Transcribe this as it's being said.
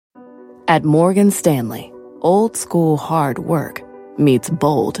At Morgan Stanley, old school hard work meets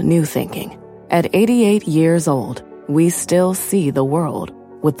bold new thinking. At 88 years old, we still see the world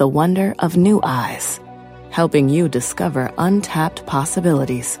with the wonder of new eyes, helping you discover untapped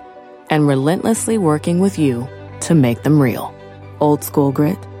possibilities and relentlessly working with you to make them real. Old school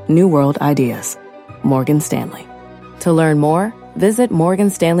grit, new world ideas. Morgan Stanley. To learn more, visit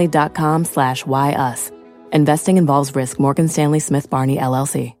morganstanley.com/whyus. Investing involves risk. Morgan Stanley Smith Barney,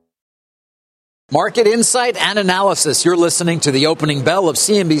 LLC. Market insight and analysis. You're listening to the opening bell of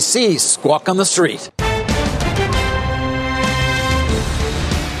CNBC's Squawk on the Street.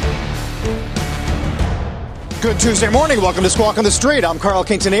 Good Tuesday morning. Welcome to Squawk on the Street. I'm Carl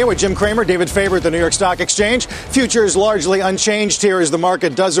Quintanilla with Jim Cramer, David Faber at the New York Stock Exchange. Futures largely unchanged here as the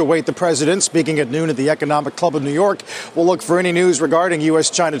market does await the president speaking at noon at the Economic Club of New York. We'll look for any news regarding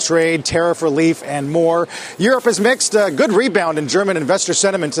U.S.-China trade, tariff relief, and more. Europe is mixed. A good rebound in German investor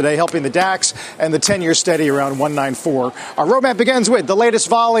sentiment today, helping the DAX and the 10-year steady around 194. Our roadmap begins with the latest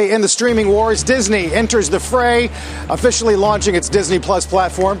volley in the streaming wars. Disney enters the fray, officially launching its Disney Plus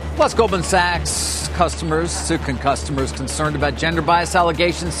platform. Plus, Goldman Sachs customers concerned about gender bias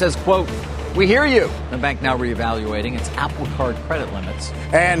allegations says, quote, "We hear you." The bank now reevaluating its Apple Card credit limits.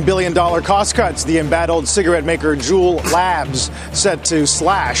 And billion-dollar cost cuts. The embattled cigarette maker Juul Labs set to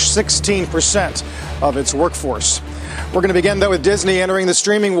slash 16% of its workforce. We're going to begin, though, with Disney entering the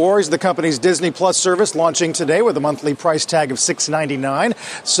streaming wars. The company's Disney Plus service launching today with a monthly price tag of $6.99.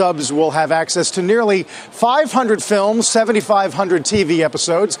 Subs will have access to nearly 500 films, 7,500 TV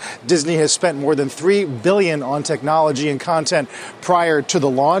episodes. Disney has spent more than $3 billion on technology and content prior to the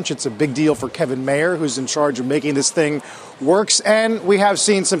launch. It's a big deal for Kevin Mayer, who's in charge of making this thing works. And we have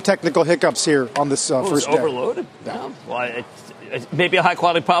seen some technical hiccups here on this first day. Overloaded? Yeah. Well, it may be a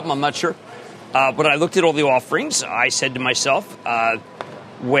high-quality problem. I'm not sure. When I looked at all the offerings, I said to myself,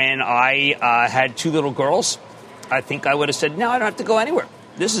 when I had two little girls, I think I would have said, no, I don't have to go anywhere.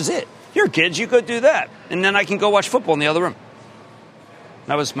 This is it. Here, kids, you go do that. And then I can go watch football in the other room.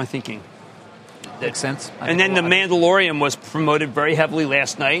 That was my thinking. Makes sense. And then The Mandalorian was promoted very heavily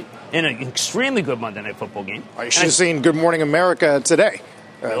last night in an extremely good Monday Night Football game. You should have seen Good Morning America today.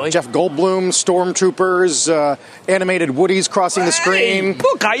 Really? Jeff Goldblum, stormtroopers, animated Woodies crossing the screen.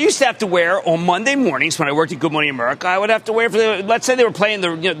 Look, I used to have to wear on Monday mornings when I worked at Good Morning America. I would have to wear for let's say they were playing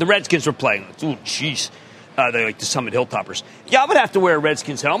the Redskins were playing. Oh, jeez, they like the Summit Hilltoppers. Yeah, I would have to wear a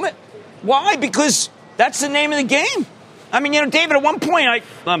Redskins helmet. Why? Because that's the name of the game. I mean, David. At one point,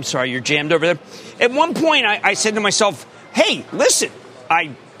 I'm sorry, you're jammed over there. At one point, I said to myself, "Hey, listen,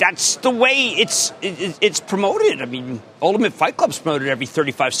 that's the way it's promoted. I mean, Ultimate Fight Club's promoted every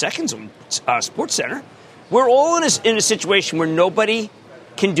 35 seconds on Sports Center. We're all in a situation where nobody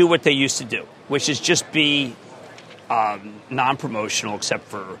can do what they used to do, which is just be non-promotional except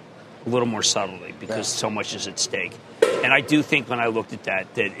for a little more subtly because so much is at stake. And I do think when I looked at that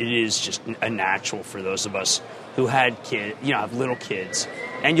it is just a natural for those of us who had kids, have little kids,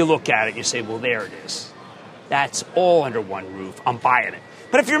 and you look at it and you say, well, there it is. That's all under one roof. I'm buying it.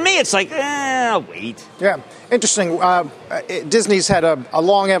 But if you're me, it's like, wait. Yeah, interesting. Disney's had a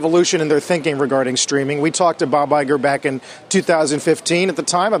long evolution in their thinking regarding streaming. We talked to Bob Iger back in 2015 at the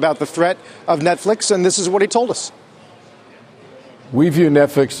time about the threat of Netflix, and this is what he told us. We view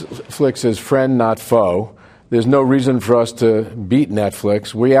Netflix as friend, not foe. There's no reason for us to beat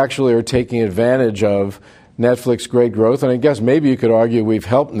Netflix. We actually are taking advantage of Netflix great growth, and I guess maybe you could argue we've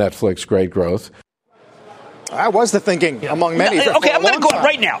helped Netflix great growth. That was the thinking among many. Okay, I'm going to go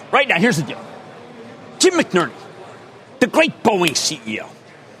right now. Right now, here's the deal. Jim McNerney, the great Boeing CEO.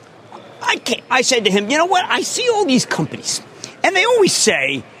 I said to him, you know what? I see all these companies, and they always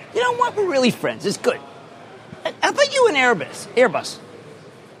say, you know what? We're really friends. It's good. How about you and Airbus?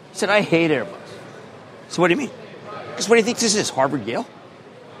 He said, I hate Airbus. So what do you mean? Because what do you think this is, Harvard, Yale?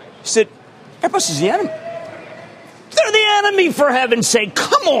 He said, Airbus is the enemy. They're the enemy, for heaven's sake.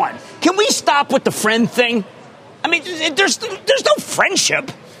 Come on. Can we stop with the friend thing? I mean, there's no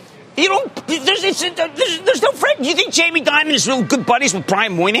friendship. There's no friend. Do you think Jamie Dimon is real good buddies with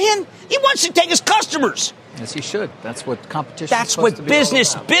Brian Moynihan? He wants to take his customers. Yes, he should. That's what competition That's what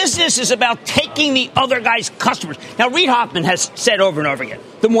business is about, taking the other guy's customers. Now, Reid Hoffman has said over and over again,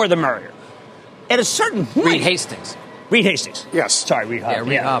 the more the merrier. At a certain point. Reid Hastings. Yes. Sorry, Reid Hoffman.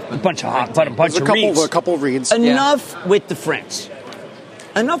 Reid Hoffman. A bunch of Reids. A couple of Reids. Enough with the friends.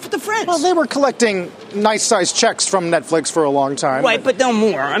 Enough with the friends. Well, they were collecting nice-sized checks from Netflix for a long time. Right, but no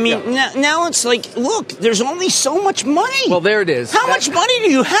more. I mean, now it's like, look, there's only so much money. Well, there it is. How much money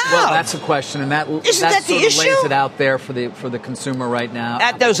do you have? Well, that's a question, and that the issue? Lays it out there for the consumer right now.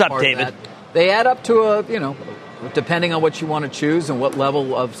 Add those up, David. They add up to depending on what you want to choose and what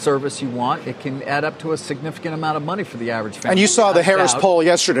level of service you want, it can add up to a significant amount of money for the average family. And you saw the Harris poll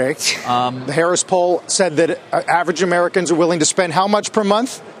yesterday. The Harris poll said that average Americans are willing to spend how much per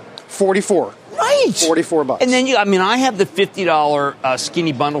month? $44. Right. $44. And then I have the $50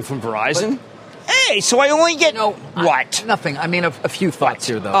 skinny bundle from Verizon. Hey, so I only get what? Nothing. I mean, a few thoughts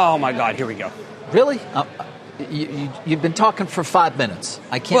here, though. Oh, my God. Here we go. Really? You've been talking for 5 minutes.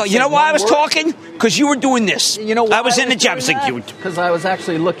 I can't. Well, you know why I was talking? Because you were doing this. You know why I was in the job. Because I was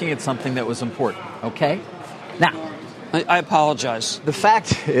actually looking at something that was important. Okay. Now, I apologize. The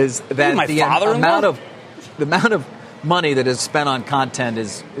fact is that the amount of money that is spent on content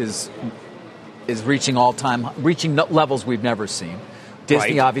is reaching reaching levels we've never seen.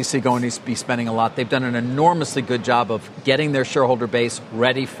 Disney obviously going to be spending a lot. They've done an enormously good job of getting their shareholder base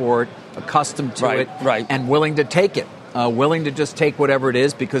ready for it, accustomed to it, and willing to take it. Willing to just take whatever it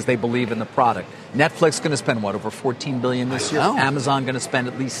is because they believe in the product. Netflix going to spend, over $14 billion this year? Amazon going to spend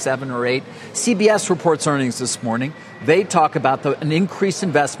at least 7 or 8. CBS reports earnings this morning. They talk about an increased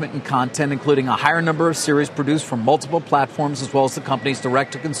investment in content, including a higher number of series produced from multiple platforms, as well as the company's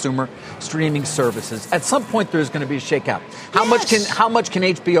direct-to-consumer streaming services. At some point, there's going to be a shakeout. How much can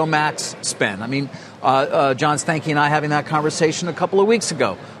HBO Max spend? I mean, John Stanky and I having that conversation a couple of weeks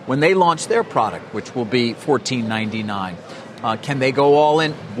ago when they launched their product, which will be $14.99. Can they go all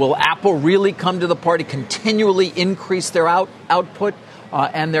in? Will Apple really come to the party, continually increase their output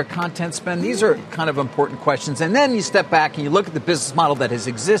and their content spend? These are kind of important questions. And then you step back and you look at the business model that has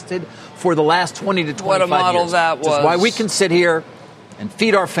existed for the last 20 to 25 years. What a model that was. Which is why we can sit here and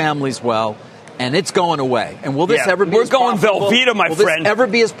feed our families well. And it's going away. And will this ever be as profitable? We're going Velveeta, my friend. Will this ever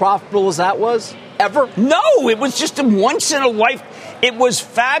be as profitable as that was? Ever? No, it was just a once-in-a-life. It was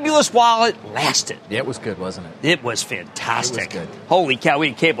fabulous while it lasted. Yeah, it was good, wasn't it? It was fantastic. It was good. Holy cow, we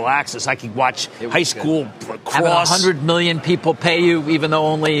had cable access. I could watch high school cross. Having 100 million people pay you, even though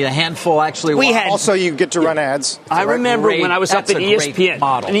only a handful actually watch. Also, you get to run ads. I remember when I was up at ESPN.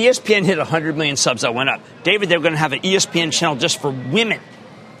 Model. And ESPN hit 100 million subs. I went up. David, they were going to have an ESPN channel just for women.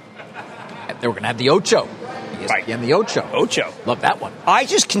 They were going to have the Ocho. ESPN, the Ocho. Ocho. Love that one. I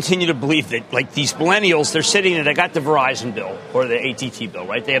just continue to believe that, these millennials, they're sitting there, they got the Verizon bill or the AT&T bill,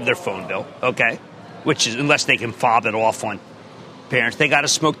 right? They have their phone bill, okay? Which is, unless they can fob it off on parents, they got to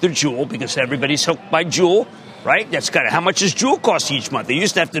smoke their Juul because everybody's hooked by Juul, right? How much does Juul cost each month? They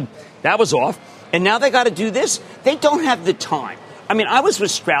used to have to, that was off. And now they got to do this. They don't have the time. I mean, I was with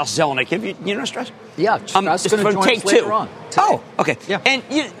Strauss Zelnick. Have you know Strauss? Yeah, Strauss is going to join us later on. Oh, okay. Yeah. And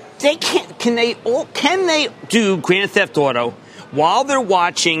they can't. Can they do Grand Theft Auto while they're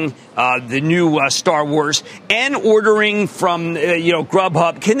watching the new Star Wars and ordering from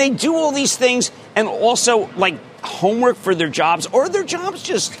Grubhub? Can they do all these things and also homework for their jobs, or are their jobs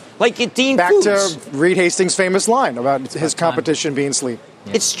just like at Dean Foods? Back to Reed Hastings' famous line about his competition being sleep.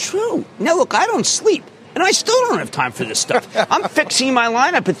 Yeah. It's true. Now look, I don't sleep, and I still don't have time for this stuff. I'm fixing my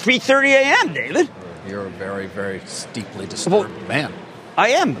lineup at 3:30 a.m. David, you're a very, very steeply disturbed man.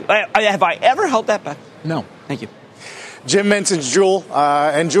 I am. Have I ever held that back? No. Thank you. Jim mentions Juul,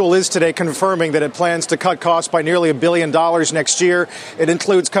 and Juul is today confirming that it plans to cut costs by nearly $1 billion next year. It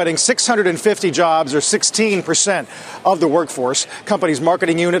includes cutting 650 jobs, or 16% of the workforce. Company's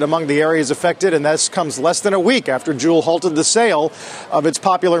marketing unit among the areas affected, and this comes less than a week after Juul halted the sale of its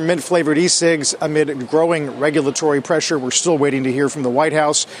popular mint-flavored e-cigs amid growing regulatory pressure. We're still waiting to hear from the White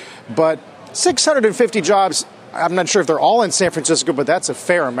House, but 650 jobs. I'm not sure if they're all in San Francisco, but that's a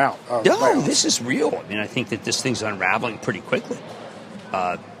fair amount. This is real. I mean, I think that this thing's unraveling pretty quickly,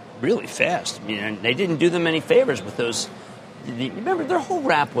 really fast. I mean, and they didn't do them any favors with those. Remember, their whole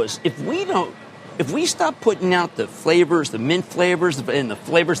rap was, if we stop putting out the flavors, the mint flavors, and the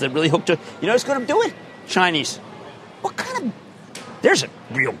flavors that really hook to, who's going to do it? Chinese. What kind of... There's a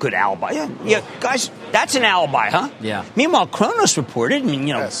real good alibi. Yeah, guys, that's an alibi, huh? Yeah. Meanwhile, Kronos reported,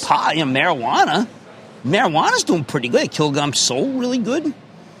 pot, marijuana. Marijuana's doing pretty good. Kilgum Soul, really good.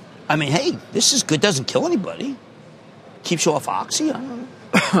 I mean, hey, this is good. Doesn't kill anybody. Keeps you off oxy. I don't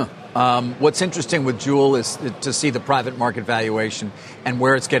know. What's interesting with Juul is to see the private market valuation and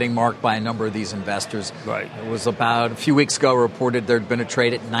where it's getting marked by a number of these investors. Right. It was about a few weeks ago reported there had been a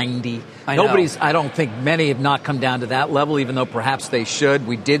trade at 90. I don't think many have not come down to that level, even though perhaps they should.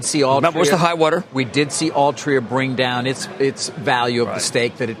 We did see Altria. Remember, what's the high water? We did see Altria bring down its value of the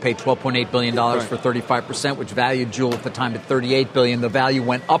stake that it paid $12.8 billion for 35%, which valued Juul at the time at $38 billion. The value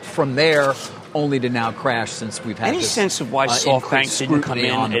went up from there, only to now crash since we've had any sense of why SoftBank didn't come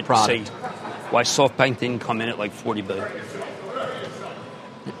in at why SoftBank didn't come in at $40 billion?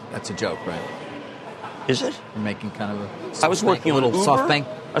 That's a joke, right? Is it? You're making kind of I was working on little Uber. SoftBank.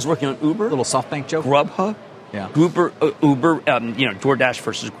 I was working on Uber. Little SoftBank joke. Grubhub. Uber, DoorDash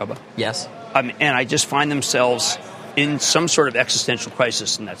versus Grubhub. Yes. And I just find themselves in some sort of existential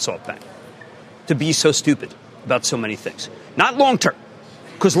crisis in that SoftBank. To be so stupid about so many things. Not long term.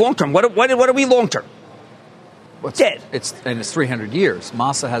 Because long term, what are we long term? Dead. It's 300 years.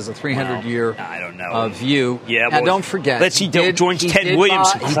 Masa has a 300-year I don't know. view. Yeah, and don't forget. Let's see joins Ted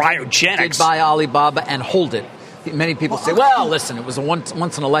Williams in cryogenics. He did buy Alibaba and hold it. Many people say, well, listen, it was a once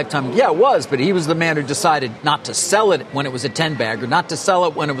in a lifetime. Yeah, it was, but he was the man who decided not to sell it when it was a 10-bagger, not to sell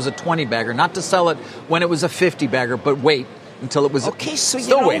it when it was a 20-bagger, not to sell it when it was a 50-bagger, but wait until it was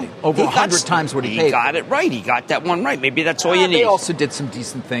still waiting. Over 100 times what he paid. He got it right. He got that one right. Maybe that's all you need. They also did some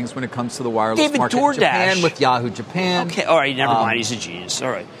decent things when it comes to the wireless market. DoorDash. Japan with Yahoo Japan. Okay, all right, never mind. He's a genius. All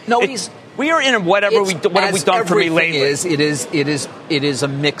right. No, we are in a what have we done for me lately? It is a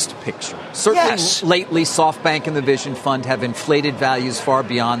mixed picture. Certainly, lately, SoftBank and the Vision Fund have inflated values far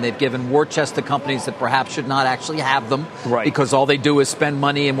beyond. They've given war chests to companies that perhaps should not actually have them, right? Because all they do is spend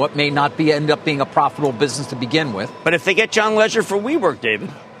money in what may not end up being a profitable business to begin with. But if they get John Legere for WeWork, David,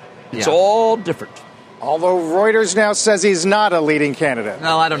 it's all different. Although Reuters now says he's not a leading candidate.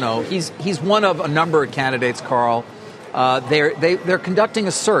 No, I don't know. He's one of a number of candidates, Carl. They're conducting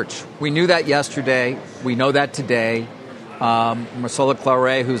a search. We knew that yesterday. We know that today. Marcelo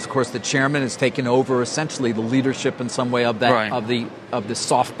Claure, who's of course the chairman, has taken over essentially the leadership in some way of that of the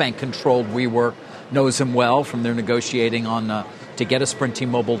SoftBank controlled WeWork. Knows him well from their negotiating on to get a Sprint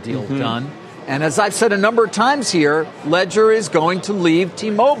T-Mobile deal done. And as I've said a number of times here, Legere is going to leave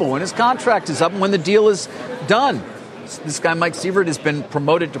T-Mobile when his contract is up and when the deal is done. This guy Mike Sievert has been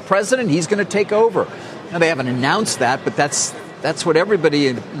promoted to president. He's going to take over. Now they haven't announced that, but that's what everybody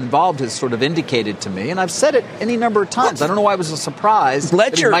involved has sort of indicated to me. And I've said it any number of times. I don't know why it was a surprise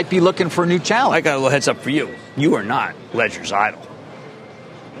that he might be looking for a new challenge. I got a little heads up for you. You are not Legere's idol.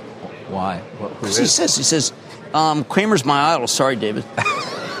 Why? Because he says, Cramer's my idol. Sorry, David.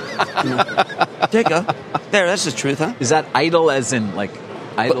 There, that's the truth, huh? Is that idol as in like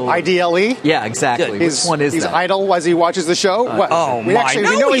idol? IDLE? Yeah, exactly. Which one is he's that? idle as he watches the show? We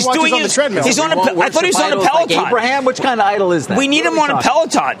know he's watches on the treadmill. He's on I thought he was on a Peloton. Like Abraham? Which kind of idol is that? We need him on a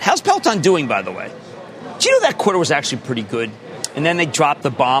Peloton. How's Peloton doing, by the way? Do you know that quarter was actually pretty good? And then they dropped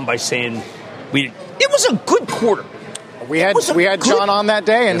the bomb by saying it was a good quarter. We had John on that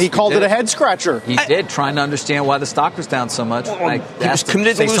day, and he called it a head scratcher. He did, trying to understand why the stock was down so much. He was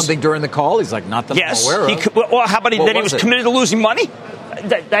committed to lose something during the call. He's like, not that I'm aware of. Well, how about he was committed to losing money?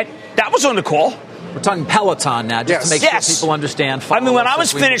 That was on the call. We're talking Peloton now, just to make sure people understand. I mean, when I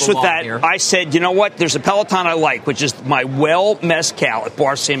was finished with that, I said, you know what? There's a Peloton I like, which is my Well Mezcal at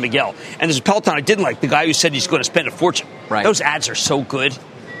Bar San Miguel. And there's a Peloton I didn't like, the guy who said he's going to spend a fortune. Right. Those ads are so good.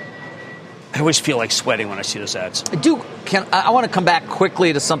 I always feel like sweating when I see those ads. I want to come back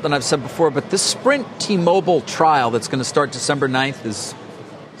quickly to something I've said before, but this Sprint T-Mobile trial that's going to start December 9th is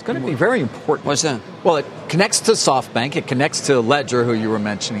going to be very important. What's that? Well, it connects to SoftBank. It connects to Legere, who you were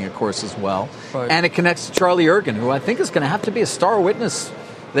mentioning, of course, as well. Right. And it connects to Charlie Ergen, who I think is going to have to be a star witness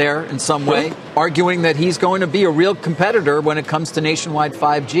there in some way, arguing that he's going to be a real competitor when it comes to nationwide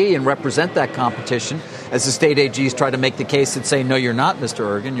 5G and represent that competition as the state AGs try to make the case that say, no, you're not, Mr.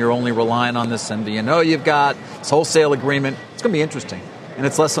 Ergen. You're only relying on this MVNO you've got, this wholesale agreement. It's going to be interesting. And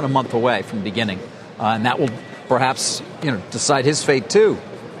it's less than a month away from the beginning. And that will perhaps decide his fate, too.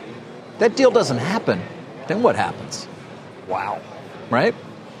 That deal doesn't happen. Then what happens? Wow. Right?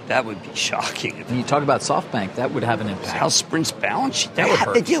 That would be shocking. When you talk about SoftBank, that would have an impact. How's Sprint's balance sheet? That would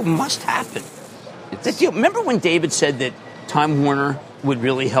hurt. The deal must happen. That deal. Remember when David said that Time Warner would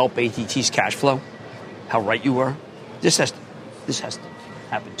really help AT&T's cash flow? How right you were. This has to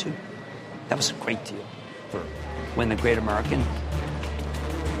happen too. That was a great deal for when the Great American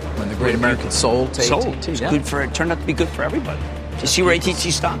sold to AT&T. It turned out to be good for everybody. Do you see where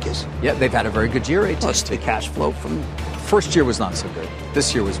AT&T stock is? Yeah, they've had a very good year, AT&T. Plus the cash flow from... First year was not so good.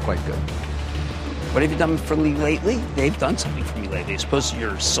 This year was quite good. What have you done for me lately? They've done something for me lately. As opposed to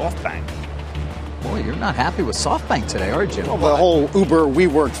your SoftBank. Boy, you're not happy with SoftBank today, are you? Well, the whole Uber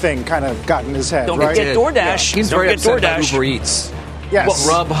WeWork thing kind of got in his head, Don't right? Get DoorDash. Yeah. He's very upset about Uber Eats. Yes.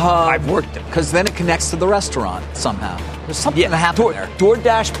 Well, Grubhub. I've worked it. Because then it connects to the restaurant somehow. There's something that happened there.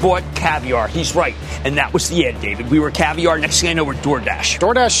 DoorDash bought Caviar. He's right. And that was the ad, David. We were Caviar. Next thing I know, we're DoorDash.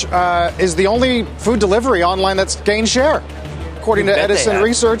 DoorDash is the only food delivery online that's gained share, according to Edison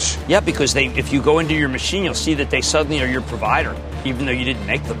Research. Yeah, because if you go into your machine, you'll see that they suddenly are your provider, even though you didn't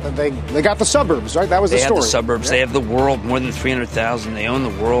make them. They got the suburbs, right? That was the story. They have the suburbs. Yeah. They have the world, more than 300,000. They own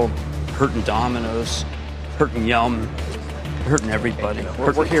the world. Hurting Domino's, hurting Yum, hurting everybody.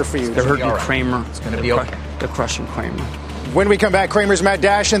 We're here for you. They're hurting Cramer. It's going to be okay. They're crushing Cramer. When we come back, Cramer's Mad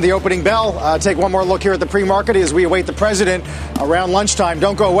Dash and the opening bell. Take one more look here at the pre-market as we await the president around lunchtime.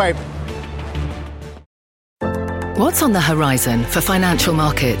 Don't go away. What's on the horizon for financial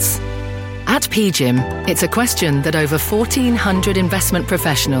markets? At PGIM, it's a question that over 1,400 investment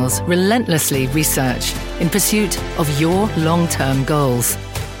professionals relentlessly research in pursuit of your long-term goals.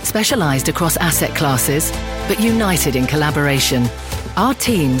 Specialized across asset classes, but united in collaboration, our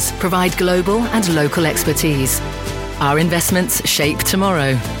teams provide global and local expertise. Our investments shape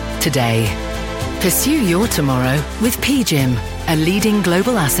tomorrow, today. Pursue your tomorrow with PGIM, a leading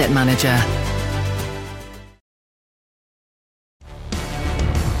global asset manager.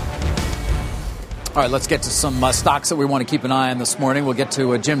 All right, let's get to some stocks that we want to keep an eye on this morning. We'll get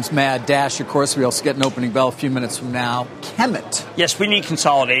to Jim's Mad Dash, of course. We also get an opening bell a few minutes from now. Chemet. Yes, we need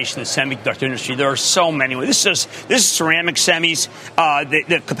consolidation in the semiconductor industry. There are so many. This is ceramic semis,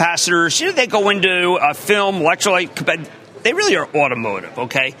 the capacitors. They go into film, electrolyte. They really are automotive,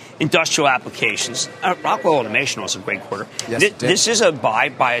 okay? Industrial applications. Rockwell Automation was a great quarter. Yes, this is a buy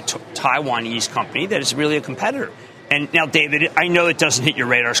by a Taiwanese company that is really a competitor. And now, David, I know it doesn't hit your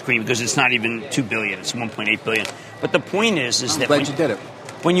radar screen because it's not even $2 billion. It's $1.8 billion. But the point is that glad you did it.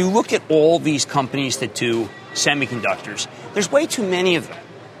 When you look at all these companies that do semiconductors, there's way too many of them.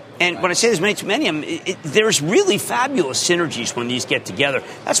 And when I say there's way too many of them, there's really fabulous synergies when these get together.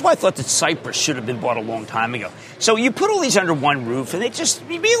 That's why I thought that Cypress should have been bought a long time ago. So you put all these under one roof, and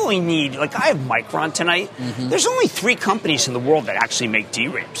we only need, like I have Micron tonight. Mm-hmm. There's only 3 companies in the world that actually make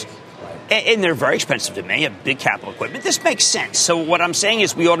DRAMs. And they're very expensive to make, have big capital equipment. This makes sense. So what I'm saying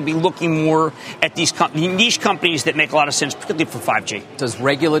is we ought to be looking more at these niche companies that make a lot of sense, particularly for 5G. Does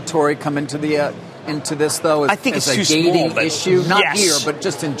regulatory come into this, though, I think it's a too gating small, issue? Not yes. here, but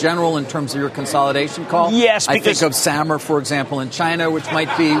just in general in terms of your consolidation call? Yes, I think of SAMR, for example, in China, which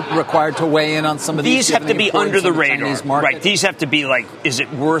might be required to weigh in on some of these. These have to be under the radar. Right. These have to be like, is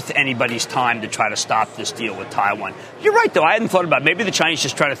it worth anybody's time to try to stop this deal with Taiwan? You're right, though. I hadn't thought about it. Maybe the Chinese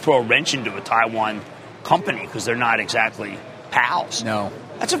just try to throw a wrench into a Taiwan company because they're not exactly pals. No.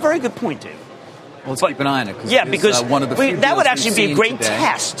 That's a very good point, Dave. Well, let's keep an eye on it. Because one of the that would actually be a great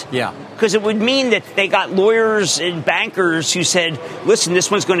test. Yeah. Because it would mean that they got lawyers and bankers who said, listen,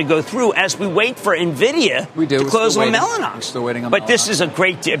 this one's going to go through as we wait for NVIDIA to close on Mellanox. We're still waiting on But Mellanox. this is a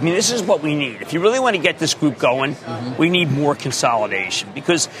great – this is what we need. If you really want to get this group going, we need more consolidation.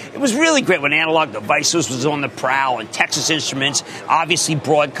 Because it was really great when Analog Devices was on the prowl and Texas Instruments, obviously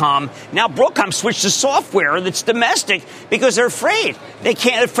Broadcom. Now Broadcom switched to software that's domestic because they're afraid.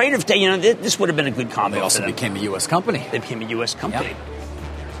 They're afraid of – this would have been a good combo. They also became a U.S. company. They became a U.S. company. Yep.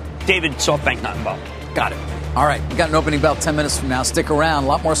 David, SoftBank not involved. Got it. All right. We got an opening bell 10 minutes from now. Stick around. A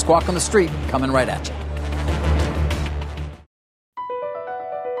lot more Squawk on the Street coming right at you.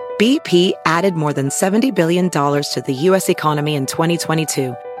 BP added more than $70 billion to the U.S. economy in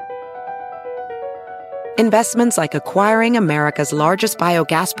 2022. Investments like acquiring America's largest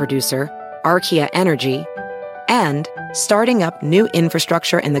biogas producer, Archaea Energy, and starting up new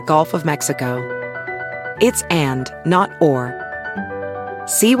infrastructure in the Gulf of Mexico. It's and, not or.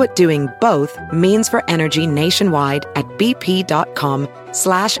 See what doing both means for energy nationwide at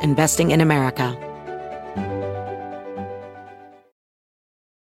bp.com/investing in America.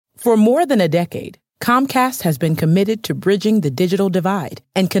 For more than a decade, Comcast has been committed to bridging the digital divide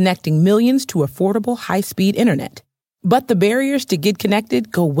and connecting millions to affordable high-speed internet. But the barriers to get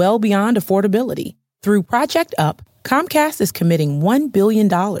connected go well beyond affordability. Through Project Up, Comcast is committing $1 billion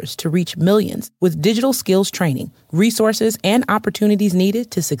to reach millions with digital skills training, resources, and opportunities needed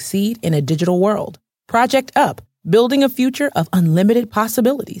to succeed in a digital world. Project Up, building a future of unlimited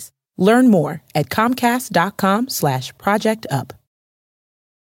possibilities. Learn more at comcast.com/projectup.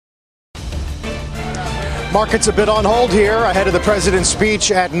 Markets a bit on hold here ahead of the president's speech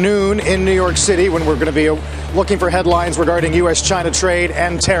at noon in New York City when we're going to be looking for headlines regarding U.S.-China trade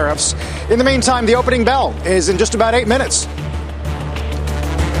and tariffs. In the meantime, the opening bell is in just about 8 minutes.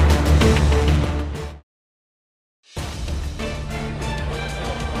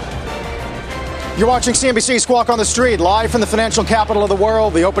 You're watching CNBC Squawk on the Street, live from the financial capital of the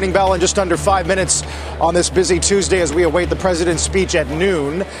world. The opening bell in just under 5 minutes on this busy Tuesday as we await the president's speech at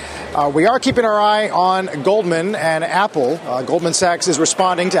noon. We are keeping our eye on Goldman and Apple. Goldman Sachs is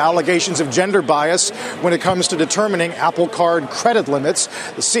responding to allegations of gender bias when it comes to determining Apple Card credit limits.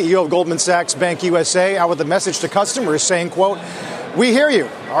 The CEO of Goldman Sachs Bank USA out with a message to customers saying, quote, "We hear you.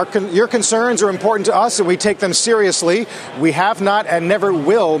 Your concerns are important to us, and we take them seriously. We have not and never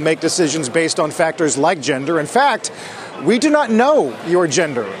will make decisions based on factors like gender. In fact, "We do not know your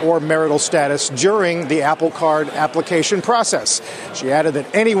gender or marital status during the Apple Card application process." She added that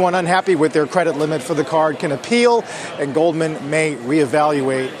anyone unhappy with their credit limit for the card can appeal, and Goldman may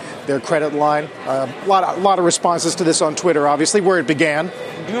reevaluate their credit line. A lot of responses to this on Twitter, obviously, where it began.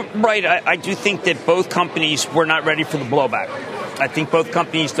 Right. I do think that both companies were not ready for the blowback. I think both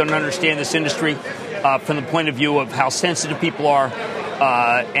companies don't understand this industry from the point of view of how sensitive people are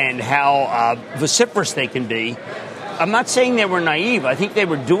and how vociferous they can be. I'm not saying they were naive. I think they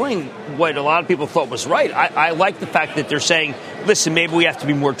were doing what a lot of people thought was right. I like the fact that they're saying, listen, maybe we have to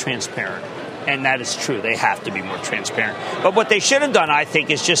be more transparent. And that is true. They have to be more transparent. But what they should have done, I think,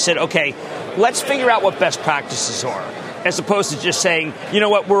 is just said, okay, let's figure out what best practices are, as opposed to just saying, you know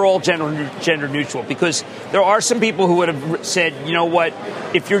what, we're all gender neutral. Because there are some people who would have said, you know what,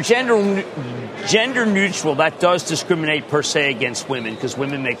 if you're gender neutral, that does discriminate per se against women, because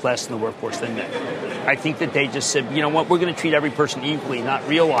women make less in the workforce than men. I think that they just said, you know what, we're going to treat every person equally, not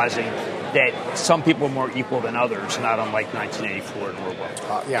realizing that some people are more equal than others, not unlike 1984 in World War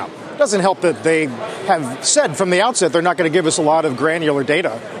II. Yeah. It doesn't help that they have said from the outset they're not going to give us a lot of granular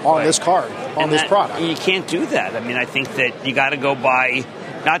data on this card, on this product. You can't do that. I mean, I think that you got to go by,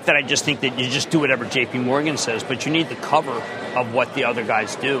 not that I just think that you just do whatever J.P. Morgan says, but you need the cover of what the other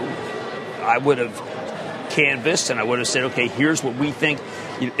guys do. I would have canvassed and I would have said, okay, here's what we think.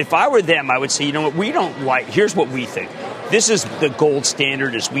 If I were them, I would say, you know what, we don't like, here's what we think. This is the gold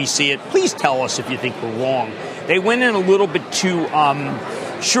standard as we see it. Please tell us if you think we're wrong. They went in a little bit too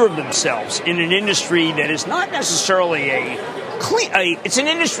sure of themselves in an industry that is not necessarily it's an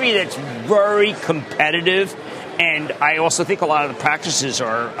industry that's very competitive. And I also think a lot of the practices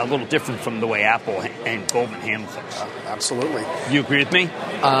are a little different from the way Apple and Goldman handle things. Absolutely. You agree with me?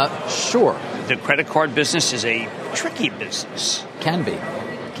 Sure. The credit card business is a tricky business. Can be.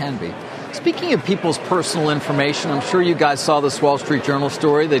 Speaking of people's personal information, I'm sure you guys saw this Wall Street Journal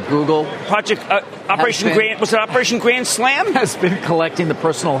story that Google Operation Grand Slam has been collecting the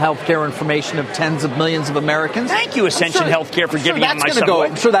personal health care information of tens of millions of Americans. Thank you, Ascension Healthcare, for giving me my subway.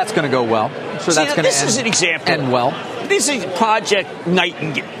 I'm sure that's going to go well. This is an example. End well. This is Project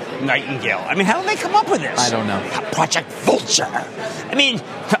Nightingale. I mean, how did they come up with this? I don't know. Project Vulture. I mean,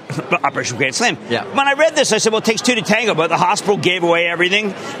 Operation Grand Slam. Yeah. When I read this, I said, well, it takes two to tango, but the hospital gave away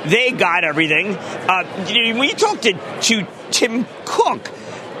everything. They got everything. When you talk to Tim Cook,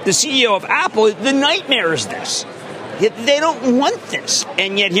 the CEO of Apple, the nightmare is this. They don't want this.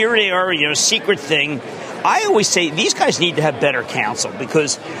 And yet here they are, secret thing. I always say these guys need to have better counsel,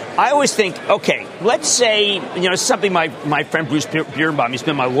 because I always think, okay, let's say, something my friend Bruce Birnbaum, he's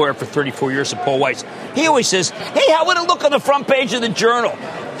been my lawyer for 34 years at Paul Weiss. He always says, hey, how would it look on the front page of the Journal?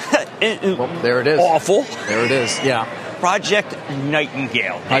 Well, there it is. Awful. There it is, yeah. Project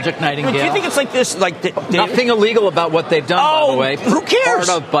Nightingale. Project Nightingale. Do you think it's like this? Nothing illegal about what they've done, by the way. Who cares?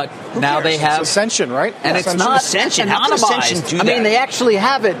 But now they have Ascension, right? And it's not Ascension. How can Ascension do that? I mean, they actually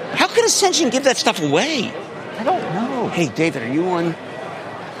have it. How can Ascension give that stuff away? I don't know. Hey, David, are you on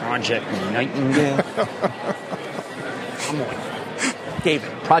Project Nightingale? Come on,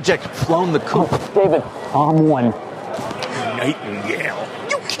 David. Project Flown the Coop. David, I'm on Nightingale.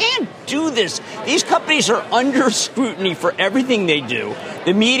 You can't do this. These companies are under scrutiny for everything they do.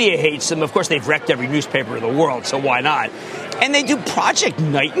 The media hates them. Of course, they've wrecked every newspaper in the world, so why not? And they do Project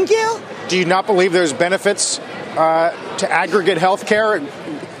Nightingale? Do you not believe there's benefits to aggregate health care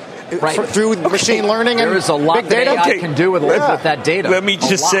through machine learning and there is a lot big data? that AI can do with that data. Let me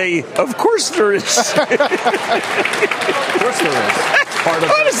just say, of course there is. Of course there is.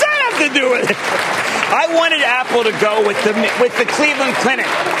 What does that have to do with it? I wanted Apple to go with the Cleveland Clinic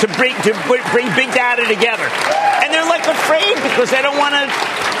to bring big data together, and they're afraid because they don't want to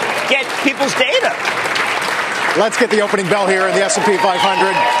get people's data. Let's get the opening bell here in the S&P 500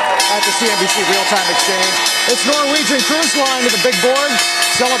 at the CNBC Real-Time Exchange. It's Norwegian Cruise Line with the big board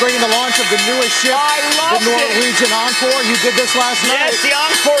celebrating the launch of the newest ship, the Norwegian Encore. You did this last night. Yes, the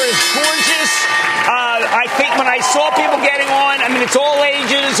Encore is gorgeous. I think when I saw people getting on, it's all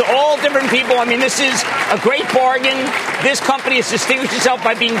ages, all different people. This is a great bargain. This company has distinguished itself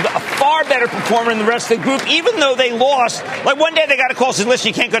by being a far better performer than the rest of the group, even though they lost. One day they got a call and said, listen,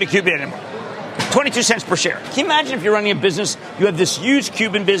 you can't go to Cuba anymore. 22 cents per share. Can you imagine if you're running a business, you have this huge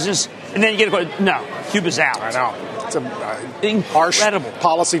Cuban business, and then you get a call, no, Cuba's out. I know. It's a harsh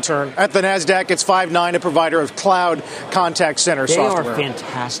policy turn. At the NASDAQ, it's Five9, a provider of cloud contact center software. They are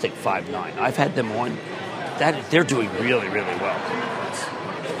fantastic, Five9. I've had them on. They're doing really, really well.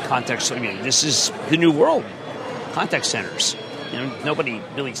 This is the new world. Contact centers. Nobody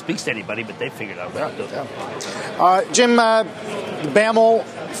really speaks to anybody, but they figured out how to do it. Jim, the BAML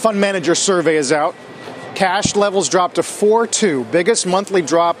Fund Manager Survey is out. Cash levels dropped to 4.2, biggest monthly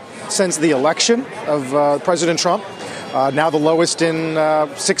drop since the election of President Trump. Now the lowest in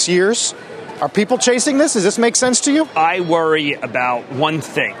 6 years. Are people chasing this? Does this make sense to you? I worry about one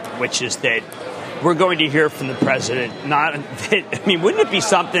thing, which is that we're going to hear from the president. Wouldn't it be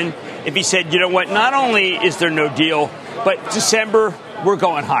something if he said, you know what, not only is there no deal, but December, we're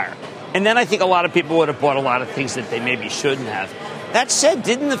going higher. And then I think a lot of people would have bought a lot of things that they maybe shouldn't have. That said,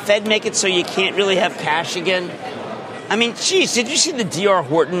 didn't the Fed make it so you can't really have cash again? I mean, geez, did you see the D.R.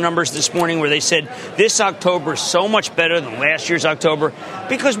 Horton numbers this morning where they said this October is so much better than last year's October?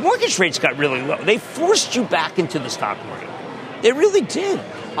 Because mortgage rates got really low. They forced you back into the stock market. They really did.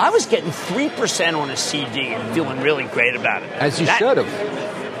 I was getting 3% on a CD and feeling really great about it. As you should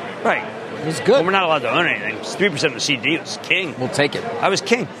have. Right. It was good. Well, we're not allowed to own anything. 3% of the CD was king. We'll take it. I was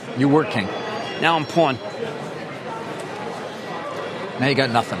king. You were king. Now I'm pawn. Now you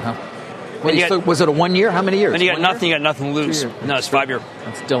got nothing, huh? Was it a 1 year? How many years? And you got nothing. You got nothing to lose. No, it's 5 year.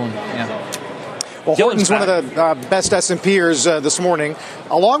 That's Dylan. Yeah. Well, Horton's one of the best S&Pers this morning,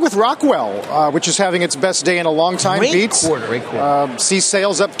 along with Rockwell, which is having its best day in a long time. Great quarter. Sees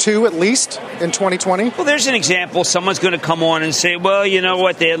sales up 2 at least in 2020. Well, there's an example. Someone's going to come on and say, well, you know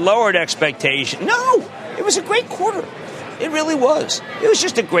what? They had lowered expectations. No, it was a great quarter. It really was. It was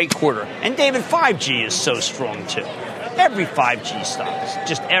just a great quarter. And, David, 5G is so strong, too. Every 5G stock,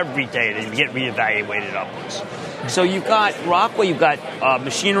 just every day they get reevaluated upwards. So you've got Rockwell, you've got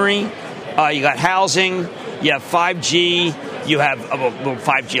machinery, you got housing, you have 5G, you have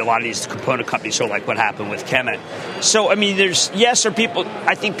 5G. A lot of these component companies are like what happened with Kemet. So I mean,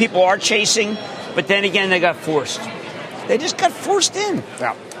 I think people are chasing, but then again, they got forced. They just got forced in.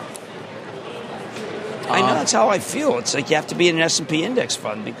 Yeah. I know that's how I feel. It's like you have to be in an S&P index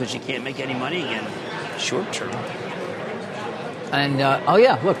fund because you can't make any money again short term. And,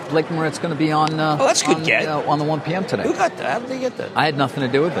 look, Blake Moret's going to be on that's good get. On the 1 p.m. today. Who got that? How did they get that? I had nothing to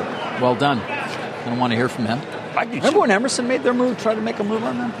do with it. Well done. I don't want to hear from him. Remember when Emerson made their move, tried to make a move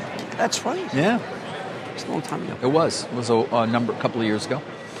on them? That's right. Yeah. It's a long time ago. It was. It was a couple of years ago.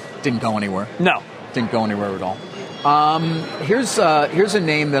 Didn't go anywhere. No. Didn't go anywhere at all. Here's a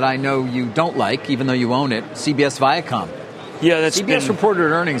name that I know you don't like, even though you own it, CBS Viacom. Yeah, CBS reported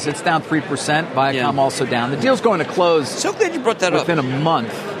earnings. It's down 3%. Viacom also down. The deal's going to close. So glad you brought that within a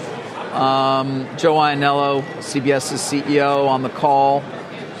month. Joe Iannello, CBS's CEO, on the call,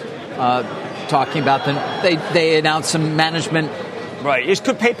 talking about they announced some management. Right, it's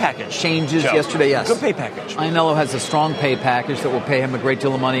good pay package. Changes yesterday, yes. Good pay package. Iannello has a strong pay package that will pay him a great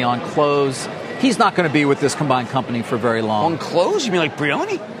deal of money on close. He's not going to be with this combined company for very long. On close? You mean like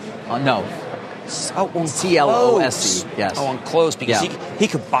Brioni? No. On CLOSE, yes. On close, because he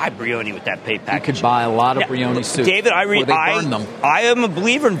could buy Brioni with that pay package. He could buy a lot of Brioni suits. David, I burn them. I am a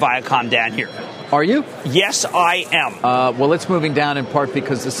believer in Viacom down here. Are you? Yes, I am. Well, it's moving down in part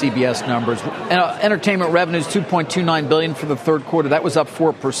because the CBS numbers. Entertainment revenues, $2.29 billion for the third quarter. That was up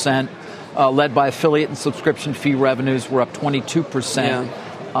 4%, led by affiliate and subscription fee revenues were up 22%. Yeah.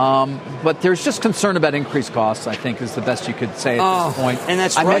 But there's just concern about increased costs, I think, is the best you could say at this point. And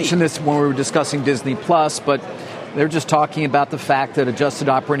that's I mentioned this when we were discussing Disney Plus, but they're just talking about the fact that adjusted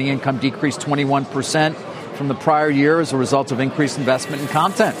operating income decreased 21% from the prior year as a result of increased investment in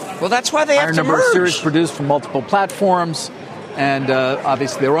content. Well, that's why they have to merge. Higher number of series produced from multiple platforms, and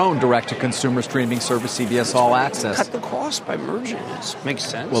obviously their own direct-to-consumer streaming service, CBS All Access. Cut the cost by merging this. Makes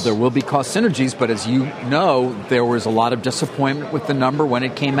sense. Well, there will be cost synergies, but as you know, there was a lot of disappointment with the number when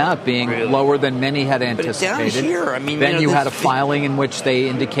it came out, being lower than many had anticipated. But down here, I mean, then you had a filing in which they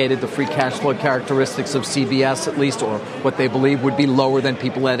indicated the free cash flow characteristics of CBS, at least, or what they believe would be lower than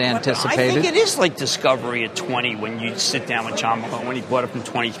people had anticipated. I think it is like Discovery at 20 when you sit down with John Malone when he brought it from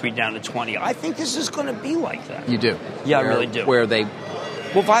 23 down to 20. I think this is going to be like that. You do? Yeah, I really do. Where they...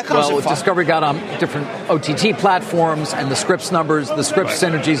 Well, Discovery got on different OTT platforms, and the Scripps numbers, the Scripps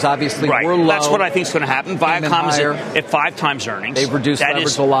synergies obviously were low. That's what I think is going to happen. Viacom is at 5 times earnings. They've reduced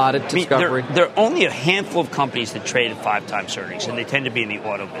leverage a lot at Discovery. There are only a handful of companies that trade at 5 times earnings, and they tend to be in the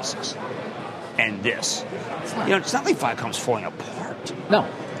auto business. And this. It's not like Viacom's falling apart.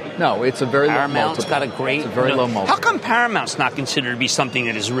 No, it's a very low multiple. Paramount's got a great... low multiple. How come Paramount's not considered to be something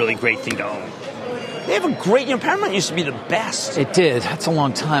that is a really great thing to own? They have a great... Paramount used to be the best. It did. That's a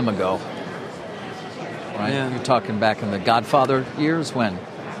long time ago. Right? Yeah. You're talking back in the Godfather years? When?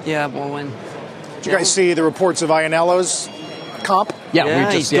 Yeah, well, when... Did you guys see the reports of Iannello's comp?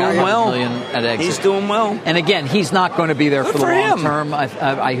 Yeah, he's doing well. At exit. He's doing well. And again, he's not going to be there for the long him. term.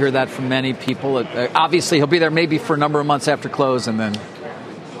 I hear that from many people. Obviously, he'll be there maybe for a number of months after close, and then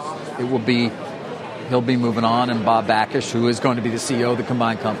he'll be moving on, and Bob Bakish, who is going to be the CEO of the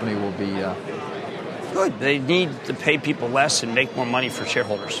combined company, will be Good. They need to pay people less and make more money for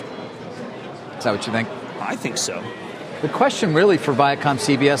shareholders. Is that what you think? I think so. The question really for Viacom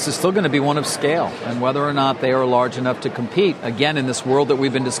CBS is still going to be one of scale and whether or not they are large enough to compete. Again, in this world that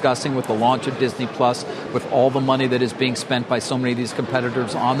we've been discussing with the launch of Disney Plus, with all the money that is being spent by so many of these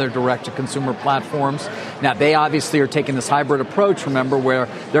competitors on their direct-to-consumer platforms. Now, they obviously are taking this hybrid approach, remember, where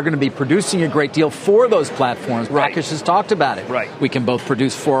they're going to be producing a great deal for those platforms. Right. Rakesh has talked about it. Right. We can both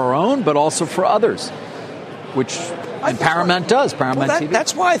produce for our own, but also for others, which... And Paramount does. Paramount TV.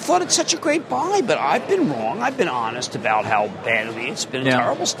 That's why I thought it's such a great buy, but I've been wrong. I've been honest about how badly it's been a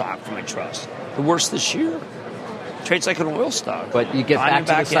terrible stock for my trust. The worst this year. Trades like an oil stock. But you get back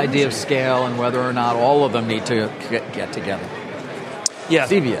to this idea of scale and whether or not all of them need to get together. Yeah.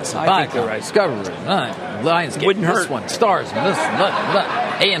 CBS, I think you're right. Discovery, Lionsgate, Wouldn't this hurt. one, Stars, this,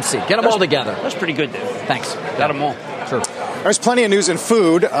 AMC. Get them all together. That's pretty good, Dave. Thanks. Got them all. Sure. There's plenty of news in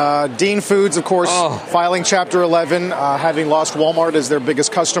food. Dean Foods, of course, filing Chapter 11, having lost Walmart as their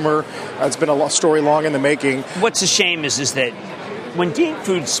biggest customer. It's been a story long in the making. What's a shame is that when Dean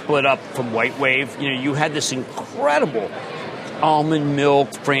Foods split up from White Wave, you had this incredible almond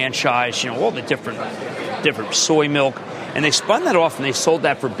milk franchise, all the different soy milk, and they spun that off and they sold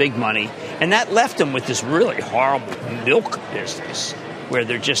that for big money, and that left them with this really horrible milk business where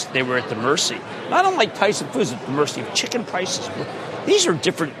they were at the mercy. Not unlike Tyson Foods at the mercy of chicken prices. These are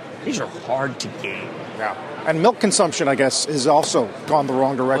different. These are hard to gain. Yeah. And milk consumption, I guess, has also gone the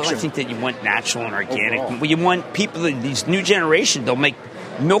wrong direction. Well, I think that you want natural and organic. Overall. You want people, these new generation, they'll make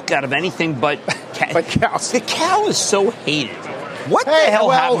milk out of anything but cows. The cow is so hated. What the hell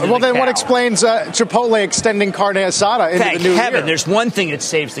happened to Well, the then cow? what explains Chipotle extending carne asada into the new heaven, year? there's one thing that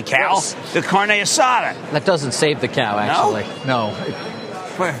saves the cow, the carne asada. That doesn't save the cow, actually. No.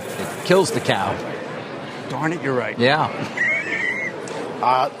 It kills the cow. Darn it, you're right. Yeah.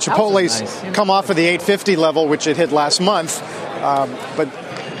 Chipotle's come off of the $8.50 level, which it hit last month. But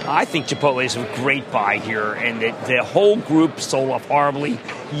I think Chipotle is a great buy here, and the whole group sold off horribly.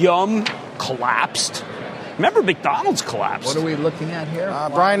 Yum collapsed. Remember, McDonald's collapsed. What are we looking at here?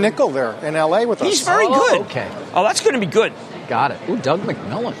 Brian Nickel there in L.A. with us. He's very good. Okay. Oh, that's going to be good. Got it. Ooh, Doug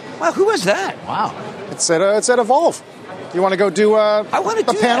McMillan. Well, who was that? Wow. It's at Evolve. You want to go do a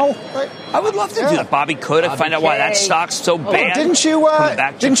panel? That. I would love to do that. Bobby could. I'd find out why that stock's so bad. Didn't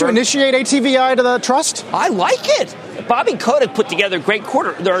you initiate ATVI to the trust? I like it. Bobby Kotick put together a great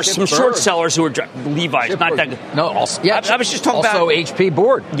quarter. There are some short sellers who are Levi's, not that good. No, also, I was just talking about HP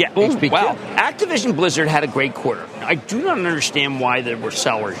board. Yeah, HP. Wow. Activision Blizzard had a great quarter. I do not understand why there were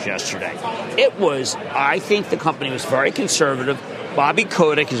sellers yesterday. I think the company was very conservative. Bobby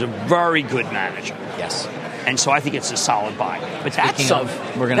Kotick is a very good manager. Yes. And so I think it's a solid buy. But that's a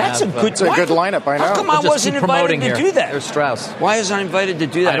good lineup, I know. How come I wasn't invited to do that? There's Strauss. Why was I invited to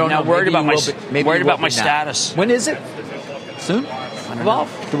do that? I don't know. Worried about my now. status. When is it? Soon?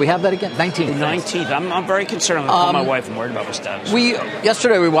 Evolve? Do we have that again? 19th. 19th. I'm very concerned. I'm going to call my wife. I'm worried about my status.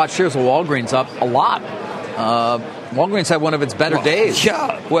 Yesterday we watched shares of Walgreens up a lot. Walgreens had one of its better days.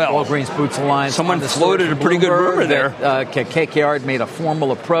 Yeah, well, Walgreens Boots Alliance. Someone floated a pretty good rumor there. KKR had made a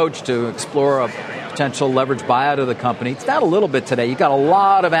formal approach to explore a potential leverage buyout of the company. It's down a little bit today. You got a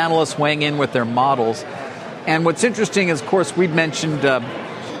lot of analysts weighing in with their models. And what's interesting is, of course, we've mentioned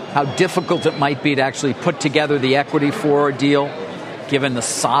how difficult it might be to actually put together the equity for a deal, given the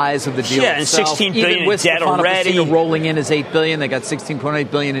size of the deal itself. And $16 billion in debt already. Rolling in is $8 billion. They got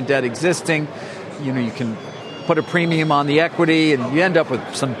 $16.8 billion in debt existing. You can put a premium on the equity, and you end up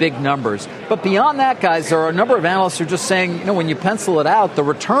with some big numbers. But beyond that, guys, there are a number of analysts who are just saying, when you pencil it out, the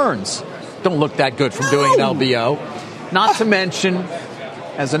returns don't look that good from doing an LBO. Not to mention,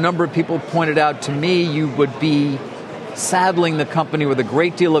 as a number of people pointed out to me, you would be saddling the company with a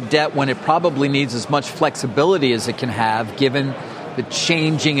great deal of debt when it probably needs as much flexibility as it can have, given the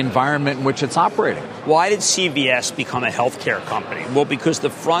changing environment in which it's operating. Why did CVS become a healthcare company? Well, because the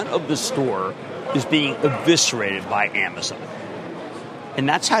front of the store is being eviscerated by Amazon. And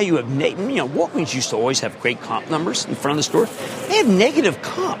that's how you have, Walgreens used to always have great comp numbers in front of the store. They have negative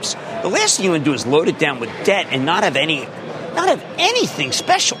comps. The last thing you want to do is load it down with debt and not have anything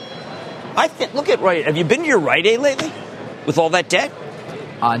special. Look at Rite Aid. Have you been to your Rite Aid lately with all that debt?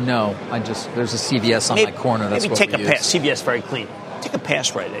 No. There's a CVS on my corner. That's maybe take a pass. CVS very clean. Take a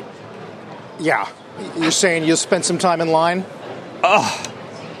pass, Rite Aid. Yeah. You're saying you'll spend some time in line?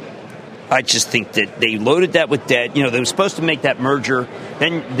 I just think that they loaded that with debt. They were supposed to make that merger.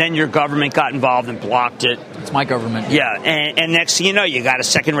 Then your government got involved and blocked it. It's my government. Yeah, and next thing you know, you got a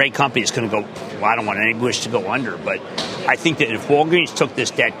second-rate company that's going to go, I don't want any wish to go under, but I think that if Walgreens took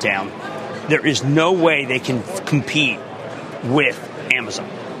this debt down, there is no way they can compete with Amazon.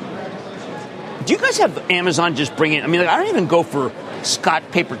 Do you guys have Amazon just bring in? I mean, I don't even go for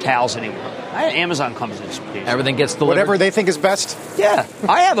Scott paper towels anymore. Amazon comes in. Everything gets delivered. Whatever they think is best. Yeah.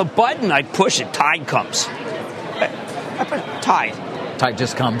 I have a button. I push it. Tide comes. I put Tide. Tide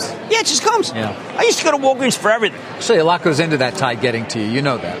just comes. Yeah, it just comes. Yeah. I used to go to Walgreens for everything. Actually, a lot goes into that Tide getting to you. You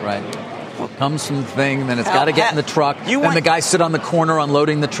know that, right? It comes from the thing, then it's got to get in the truck. Then the guys sit on the corner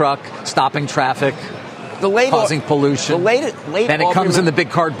unloading the truck, stopping traffic, causing pollution. Then it comes in the big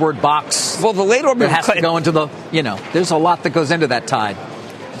cardboard box. Well, the late order it has to go into the, there's a lot that goes into that Tide.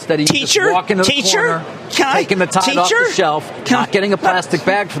 Instead of you just walking to the corner, taking the Tide off the shelf, not getting a plastic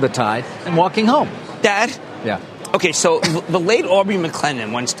bag for the Tide, and walking home. Dad? Yeah. Okay, so the late Aubrey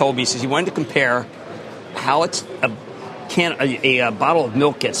McClendon once told me, he says he wanted to compare how it's a bottle of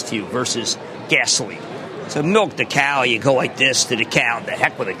milk gets to you versus gasoline. So milk, the cow, you go like this to the cow. The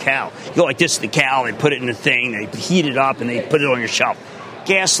heck with a cow. You go like this to the cow, they put it in the thing, they heat it up, and they put it on your shelf.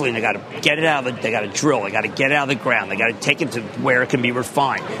 Gasoline, they got to get it out of they got to drill, they got to get it out of the ground, they got to take it to where it can be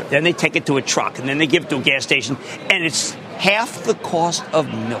refined. Then they take it to a truck, and then they give it to a gas station, and it's half the cost of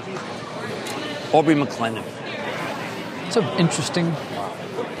milk. Aubrey McClendon. It's an interesting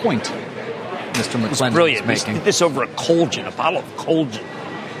point Mr. McClendon is making. He did this over a Colgin, a bottle of Colgin.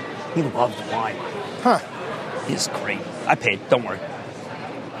 He loved wine. Huh. He's great. I paid. Don't worry.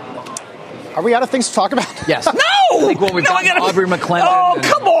 Are we out of things to talk about? Yes. No! I think when we've got Aubrey McClendon. Oh,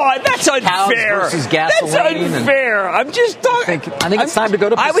 come on. That's unfair. Versus gasoline. That's unfair. I'm just talking. I think it's time to go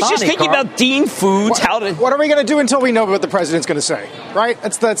to Pisani, I was just thinking Carl. about Dean Foods. What are we going to do until we know what the president's going to say? Right?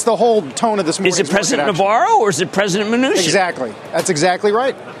 That's the whole tone of this morning's. Is it President Navarro or is it President Mnuchin? Exactly. That's exactly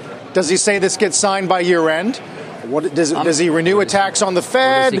right. Does he say this gets signed by year end? What does he renew a tax on the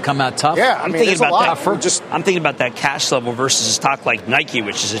Fed? Does he come out tough? Yeah, I'm thinking about that cash level versus a stock like Nike,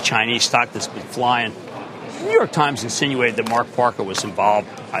 which is a Chinese stock that's been flying. The New York Times insinuated that Mark Parker was involved,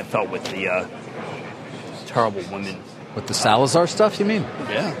 I felt, with the terrible women. With the Salazar stuff, you mean?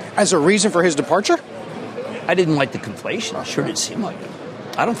 Yeah. As a reason for his departure? I didn't like the conflation. It sure did seem like it.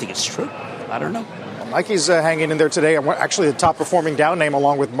 I don't think it's true. I don't know. Well, Nike's hanging in there today. Actually, the top-performing Dow name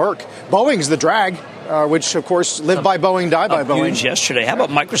along with Merck. Boeing's the drag. Which, of course, live by Boeing, die by Boeing. Huge yesterday. How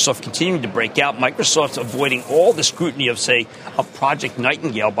about Microsoft continuing to break out? Microsoft's avoiding all the scrutiny of, say, a Project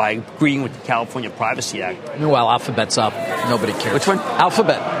Nightingale by agreeing with the California Privacy Act. Meanwhile, Alphabet's up. Nobody cares. Which one?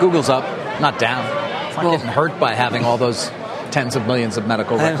 Alphabet. Google's up, not down. It's not getting hurt by having all those tens of millions of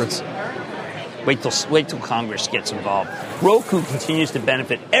medical records. Wait till Congress gets involved. Roku continues to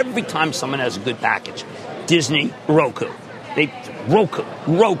benefit every time someone has a good package. Disney, Roku. Roku.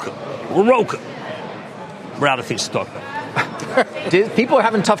 We're out of things to talk about. People are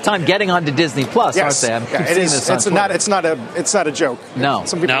having a tough time getting onto Disney Plus, yes. aren't they? It is. It's not a joke. No.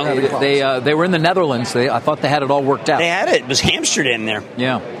 Some people are having problems. They were in the Netherlands. I thought they had it all worked out. They had it. It was hamstered in there.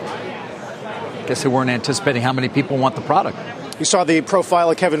 Yeah. Guess they weren't anticipating how many people want the product. You saw the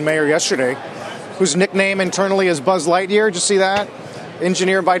profile of Kevin Mayer yesterday, whose nickname internally is Buzz Lightyear. Did you see that?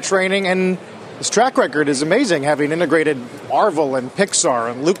 Engineer by training, and his track record is amazing, having integrated Marvel and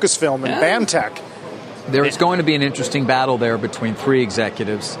Pixar and Lucasfilm and BAMTech. There is going to be an interesting battle there between three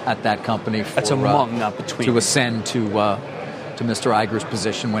executives at that company to ascend to Mr. Iger's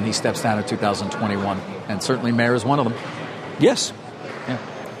position when he steps down in 2021. And certainly Mayer is one of them. Yes. Yeah.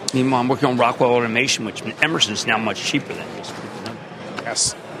 Meanwhile, I'm working on Rockwell Automation, which Emerson's now much cheaper than it used to be.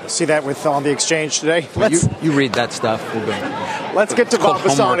 Yes. See that on the exchange today. You read that stuff. We'll go. Let's get to Bob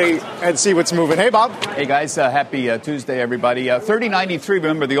Pisani and see what's moving. Hey, Bob. Hey, guys. Happy Tuesday, everybody. 3093,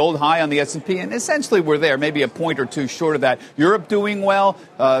 remember the old high on the S&P, and essentially we're there, maybe a point or two short of that. Europe doing well,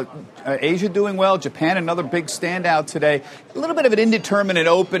 Asia doing well, Japan another big standout today. A little bit of an indeterminate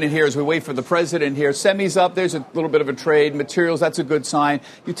open in here as we wait for the president here. Semis up, there's a little bit of a trade. Materials, that's a good sign.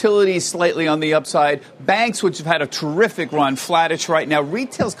 Utilities slightly on the upside. Banks, which have had a terrific run, flattish right now.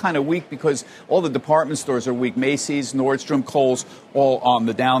 Retail's kind of weak because all the department stores are weak. Macy's, Nordstrom, Kohl's, all on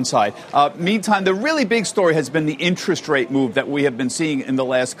the downside. Meantime, the really big story has been the interest rate move that we have been seeing in the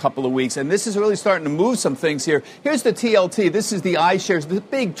last couple of weeks. And this is really starting to move some things here. Here's the TLT. This is the iShares, the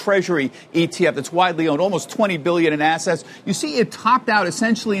big treasury ETF that's widely owned, almost $20 billion in assets. You see it topped out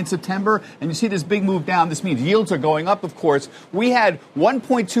essentially in September, and you see this big move down. This means yields are going up, of course. We had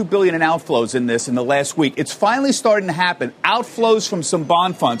 $1.2 billion in outflows in this in the last week. It's finally starting to happen. Outflows from some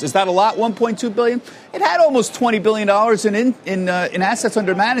bond funds. Is that a lot, $1.2 billion? It had almost $20 billion in assets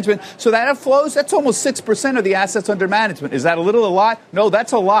under management. So that flows, that's almost 6% of the assets under management. Is that a little, a lot? No,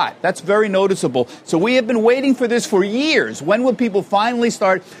 that's a lot. That's very noticeable. So we have been waiting for this for years. When will people finally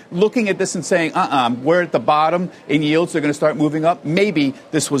start looking at this and saying, we're at the bottom in yields, they're going to start moving up? Maybe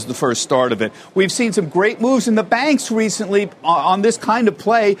this was the first start of it. We've seen some great moves in the banks recently on this kind of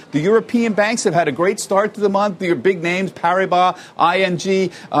play. The European banks have had a great start to the month. Your big names, Paribas, ING,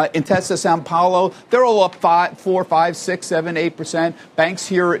 Intesa San Paulo, they're all up 4, 5, 6, 7, 8%. Banks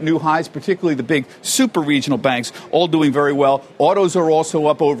here at new highs, particularly the big super regional banks, all doing very well. Autos are also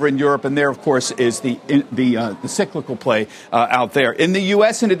up over in Europe, and there, of course, is the cyclical play out there. In the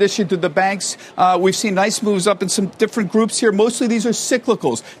U.S., in addition to the banks, we've seen nice moves up in some different groups here. Mostly these are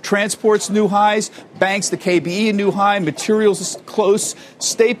cyclicals. Transports, new highs. Banks, the KBE, a new high. Materials, close.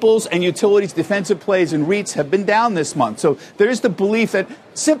 Staples and utilities, defensive plays, and REITs have been down this month. So there is the belief that,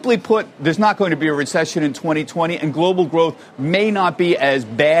 simply put, there's not going to be a recession in 2020, and global growth may not be as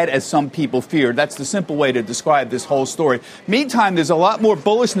bad as some people feared. That's the simple way to describe this whole story. Meantime, there's a lot more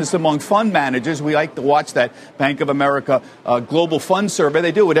bullishness among fund managers. We like to watch that Bank of America global fund survey.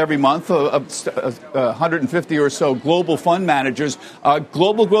 They do it every month, 150 or so global fund managers.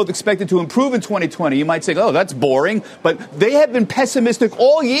 Global growth expected to improve in 2020. You might say, oh, that's boring. But they have been pessimistic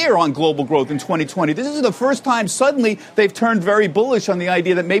all year on global growth in 2020. This is the first time suddenly they've turned very bullish on the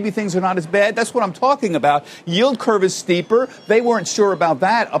idea that maybe things are not as bad. That's what I'm talking about. Yield curve is steeper. They weren't sure about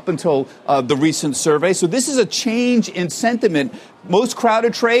that up until the recent survey. So this is a change in sentiment. Most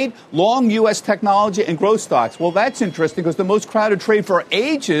crowded trade, long U.S. technology and growth stocks. Well, that's interesting because the most crowded trade for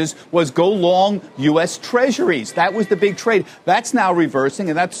ages was go long U.S. treasuries. That was the big trade. That's now reversing,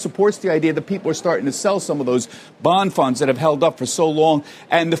 and that supports the idea that people are starting to sell some of those bond funds that have held up for so long.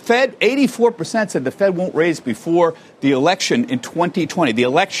 And the Fed, 84% said the Fed won't raise before the election in 2020. The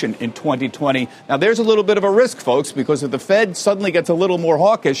election in 2020. Now, there's a little bit of a risk, folks, because if the Fed suddenly gets a little more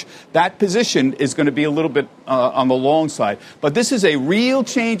hawkish, that position is going to be a little bit on the long side. But this is a real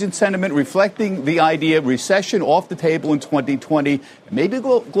change in sentiment reflecting the idea of recession off the table in 2020. Maybe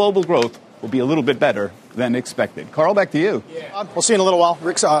global growth will be a little bit better than expected. Carl, back to you. Yeah. We'll see you in a little while.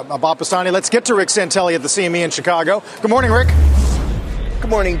 Rick, Bob Pisani. Let's get to Rick Santelli at the CME in Chicago. Good morning, Rick. Good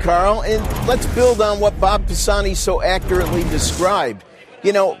morning, Carl. And let's build on what Bob Pisani so accurately described.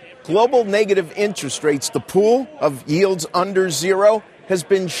 You know, global negative interest rates, the pool of yields under zero, has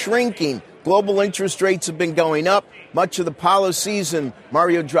been shrinking. Global interest rates have been going up. Much of the policies in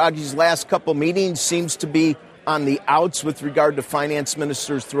Mario Draghi's last couple meetings seems to be on the outs with regard to finance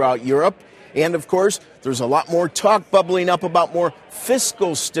ministers throughout Europe. And, of course, there's a lot more talk bubbling up about more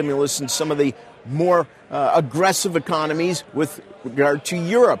fiscal stimulus in some of the more aggressive economies with regard to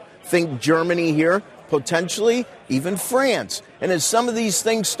Europe. Think Germany here, potentially even France. And as some of these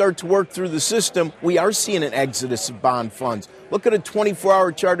things start to work through the system, we are seeing an exodus of bond funds. Look at a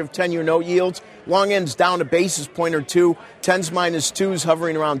 24-hour chart of 10-year note yields. Long end's down a basis point or two. 10s minus 2s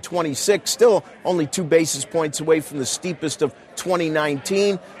hovering around 26. Still only 2 basis points away from the steepest of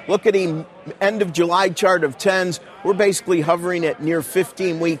 2019. Look at the end of July chart of 10s. We're basically hovering at near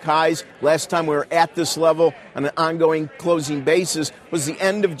 15-week highs. Last time we were at this level on an ongoing closing basis was the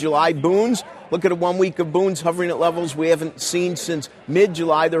end of July boons. Look at a 1 week of boons hovering at levels we haven't seen since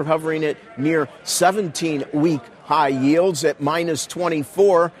mid-July. They're hovering at near 17-week high yields at minus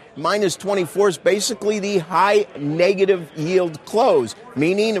 24. Minus 24 is basically the high negative yield close,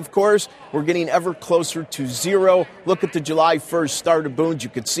 meaning, of course, we're getting ever closer to zero. Look at the July 1st start of boons. You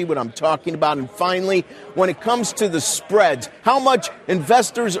can see what I'm talking about. And finally, when it comes to the spreads, how much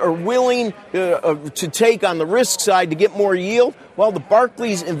investors are willing to take on the risk side to get more yield? Well, the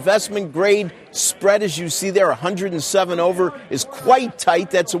Barclays investment grade spread, as you see there, 107 over, is quite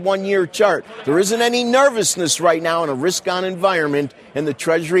tight. That's a 1-year chart. There isn't any nervousness right now in a risk-on environment in the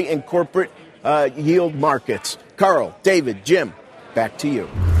Treasury and corporate yield markets. Carl, David, Jim, back to you.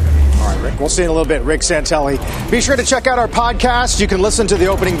 All right, Rick, we'll see you in a little bit. Rick Santelli. Be sure to check out our podcast. You can listen to the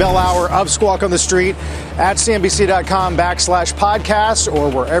opening bell hour of Squawk on the Street at cnbc.com/podcast or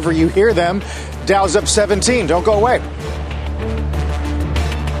wherever you hear them. Dow's up 17. Don't go away.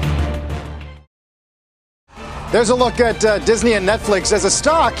 There's a look at Disney and Netflix. As a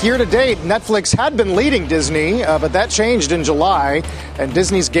stock, year to date, Netflix had been leading Disney, but that changed in July, and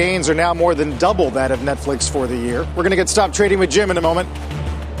Disney's gains are now more than double that of Netflix for the year. We're going to get Stop Trading with Jim in a moment.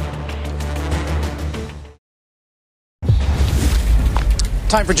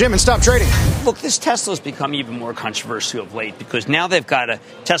 Time for Jim and Stop Trading. Look, this Tesla's become even more controversial of late because now they've got a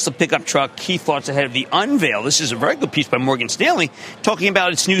Tesla pickup truck, key thoughts ahead of the unveil. This is a very good piece by Morgan Stanley talking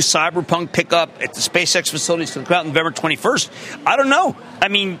about its new Cyberpunk pickup at the SpaceX facility. It's going to come out November 21st. I don't know. I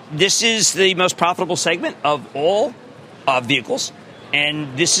mean, this is the most profitable segment of all vehicles.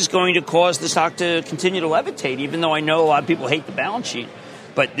 And this is going to cause the stock to continue to levitate, even though I know a lot of people hate the balance sheet.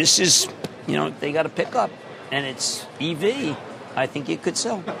 But this is, they got to pick up. And it's EV. I think it could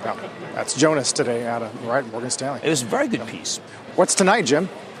sell. Yeah, that's Jonas today out of Morgan Stanley. It was a very good piece. What's tonight, Jim?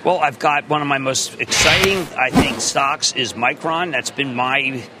 Well, I've got one of my most exciting, I think, stocks is Micron. That's been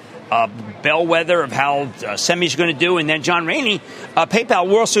my bellwether of how semis are going to do. And then John Rainey, PayPal.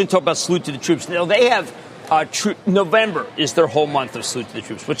 We're also going to talk about Salute to the Troops. Now, they have November is their whole month of Salute to the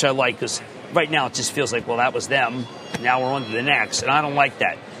Troops, which I like because right now it just feels like, well, that was them. Now we're on to the next. And I don't like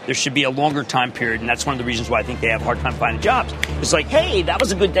that. There should be a longer time period, and that's one of the reasons why I think they have a hard time finding jobs. It's like, hey, that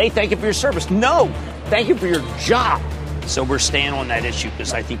was a good day. Thank you for your service. No, thank you for your job. So we're staying on that issue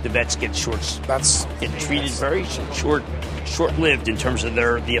because I think the vets get treated very short-lived in terms of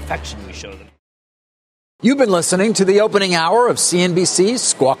the affection we show them. You've been listening to the opening hour of CNBC's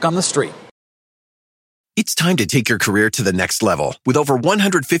Squawk on the Street. It's time to take your career to the next level. With over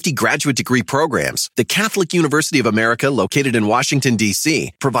 150 graduate degree programs, the Catholic University of America, located in Washington,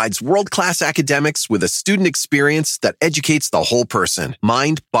 D.C., provides world-class academics with a student experience that educates the whole person,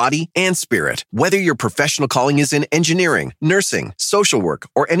 mind, body, and spirit. Whether your professional calling is in engineering, nursing, social work,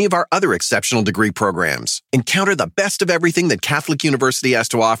 or any of our other exceptional degree programs, encounter the best of everything that Catholic University has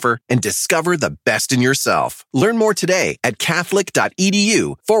to offer and discover the best in yourself. Learn more today at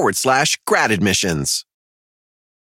catholic.edu/grad admissions.